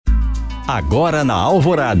Agora na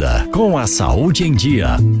Alvorada, com a saúde em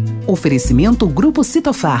dia. Oferecimento Grupo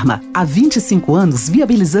Citofarma. Há 25 anos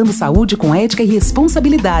viabilizando saúde com ética e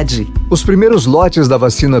responsabilidade. Os primeiros lotes da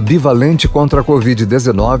vacina bivalente contra a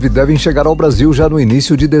Covid-19 devem chegar ao Brasil já no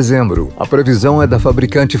início de dezembro. A previsão é da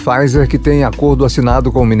fabricante Pfizer, que tem acordo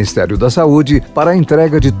assinado com o Ministério da Saúde para a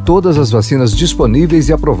entrega de todas as vacinas disponíveis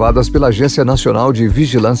e aprovadas pela Agência Nacional de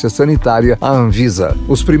Vigilância Sanitária, a Anvisa.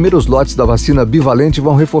 Os primeiros lotes da vacina bivalente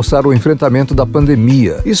vão reforçar o enfrentamento da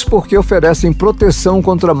pandemia. Isso porque oferecem proteção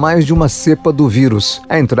contra mais de uma cepa do vírus.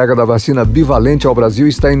 A entrega da vacina bivalente ao Brasil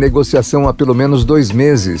está em negociação há pelo menos 2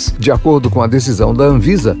 meses. De acordo com a decisão da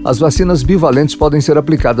Anvisa, as vacinas bivalentes podem ser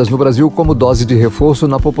aplicadas no Brasil como dose de reforço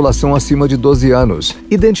na população acima de 12 anos.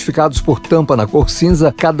 Identificados por tampa na cor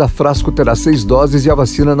cinza, cada frasco terá 6 doses e a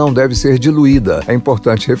vacina não deve ser diluída. É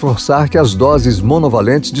importante reforçar que as doses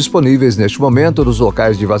monovalentes disponíveis neste momento nos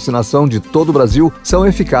locais de vacinação de todo o Brasil são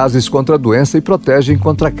eficazes contra a doença e protegem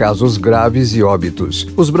contra casos graves e óbitos.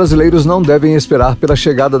 Os brasileiros não devem esperar pela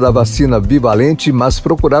chegada da vacina bivalente, mas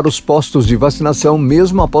procurar os postos de vacinação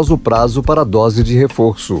mesmo após o prazo para a dose de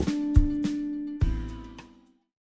reforço.